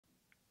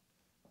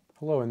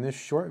Hello, in this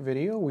short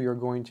video we are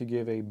going to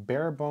give a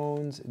bare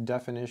bones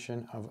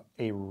definition of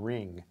a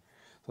ring.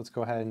 So let's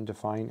go ahead and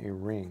define a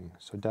ring.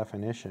 So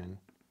definition.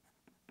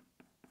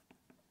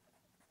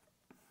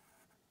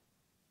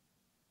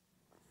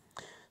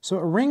 So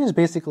a ring is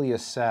basically a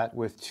set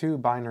with two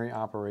binary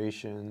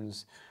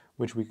operations,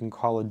 which we can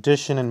call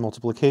addition and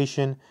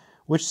multiplication,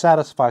 which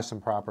satisfy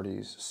some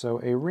properties. So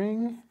a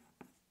ring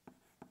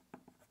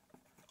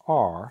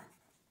R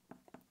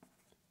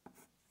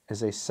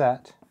is a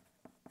set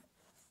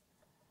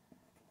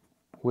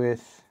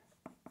with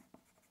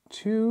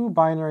two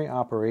binary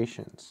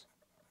operations.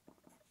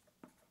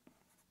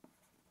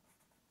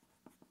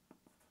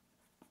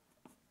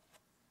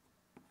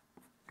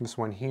 This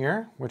one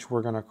here, which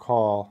we're going to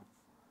call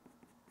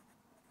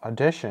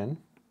addition,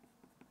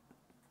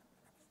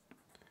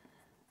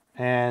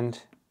 and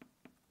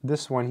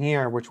this one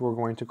here, which we're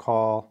going to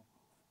call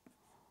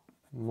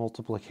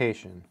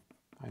multiplication.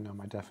 I know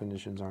my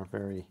definitions aren't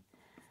very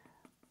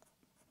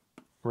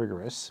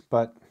rigorous,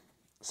 but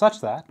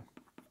such that.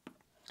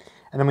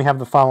 And then we have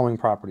the following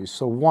properties.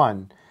 So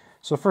one,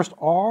 so first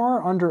R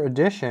under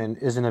addition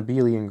is an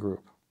abelian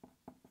group.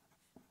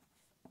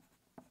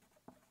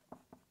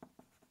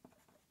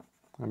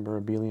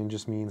 Remember, abelian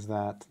just means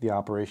that the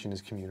operation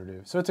is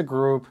commutative. So it's a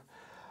group,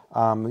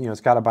 it's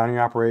got a binary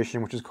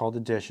operation which is called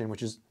addition,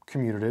 which is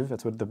commutative.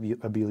 That's what the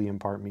abelian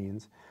part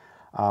means.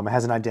 It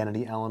has an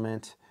identity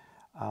element,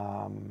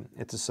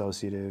 it's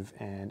associative,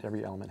 and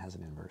every element has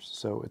an inverse.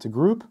 So it's a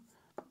group.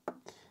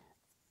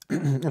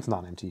 It's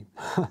not empty,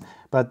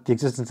 but the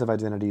existence of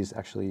identities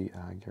actually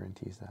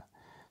guarantees that.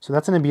 So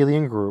that's an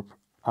abelian group.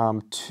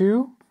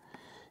 Two,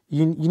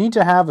 you need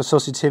to have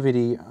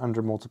associativity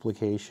under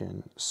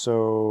multiplication.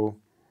 So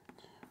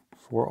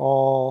for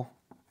all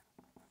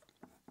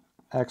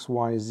x,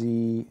 y,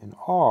 z, and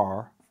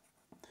r,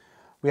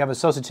 we have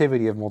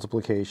associativity of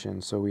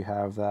multiplication. So we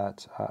have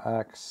that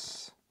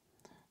x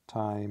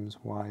times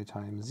y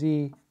times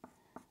z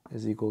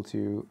is equal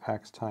to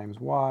x times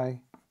y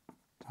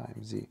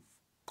times z.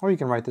 Or you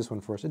can write this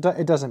one first.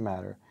 It doesn't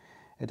matter.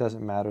 It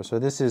doesn't matter. So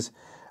this is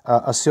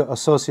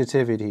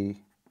associativity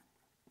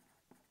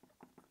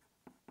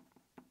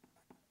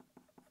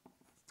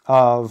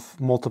of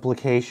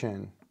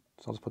multiplication.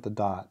 So I'll just put the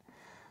dot.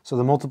 So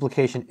the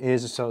multiplication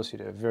is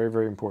associative. Very,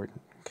 very important.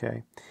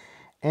 Okay.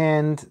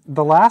 And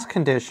the last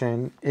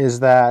condition is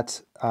that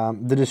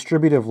the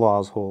distributive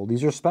laws hold.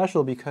 These are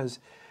special because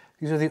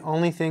these are the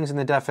only things in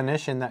the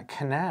definition that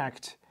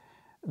connect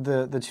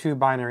the two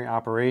binary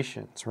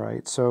operations,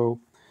 right? So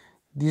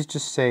these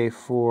just say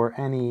for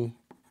any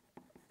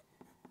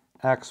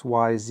x,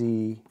 y,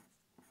 z,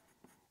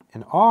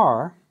 and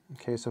r,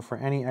 okay, so for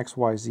any x,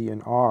 y, z,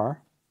 and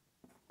r,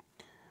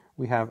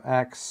 we have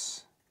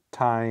x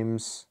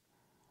times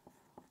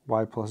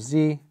y plus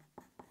z,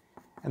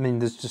 and then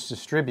this just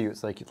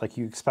distributes like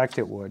you expect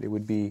it would. It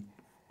would be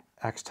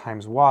x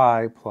times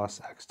y plus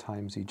x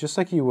times z, just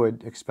like you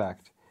would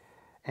expect.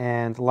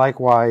 And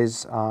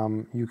likewise,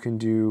 you can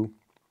do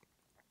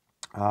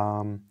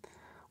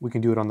we can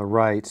do it on the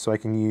right, so I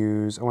can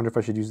use, I wonder if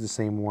I should use the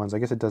same ones. I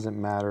guess it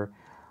doesn't matter.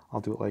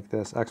 I'll do it like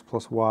this. X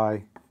plus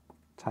y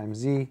times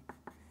z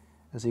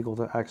is equal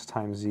to x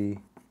times z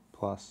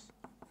plus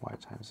y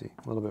times z.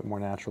 A little bit more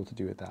natural to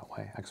do it that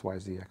way. X, y,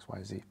 z, x,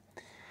 y, z.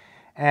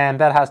 And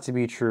that has to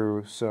be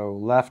true. So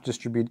left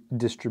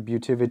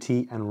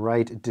distributivity and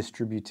right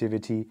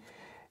distributivity.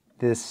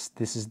 This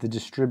is the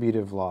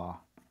distributive law.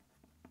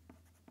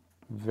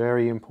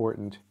 Very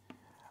important.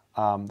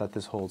 That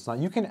this holds. Now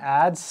you can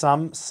add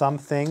some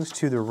things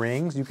to the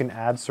rings. You can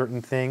add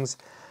certain things,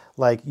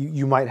 like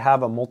you might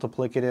have a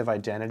multiplicative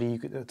identity.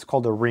 It's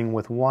called a ring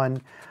with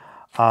one,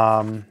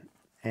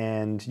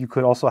 and you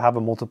could also have a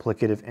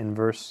multiplicative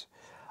inverse,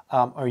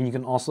 or you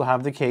can also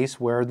have the case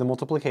where the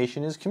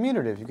multiplication is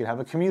commutative. You could have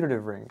a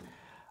commutative ring.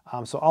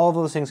 So all of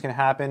those things can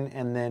happen,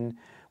 and then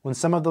when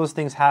some of those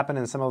things happen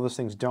and some of those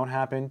things don't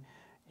happen,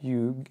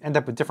 you end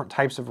up with different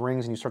types of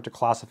rings, and you start to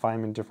classify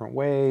them in different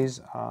ways.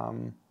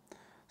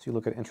 So you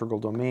look at integral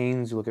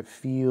domains, you look at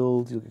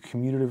fields, you look at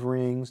commutative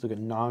rings, look at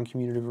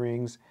non-commutative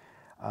rings,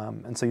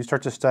 and so you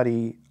start to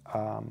study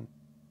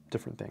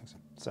different things.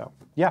 So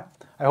yeah,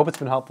 I hope it's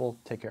been helpful.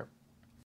 Take care.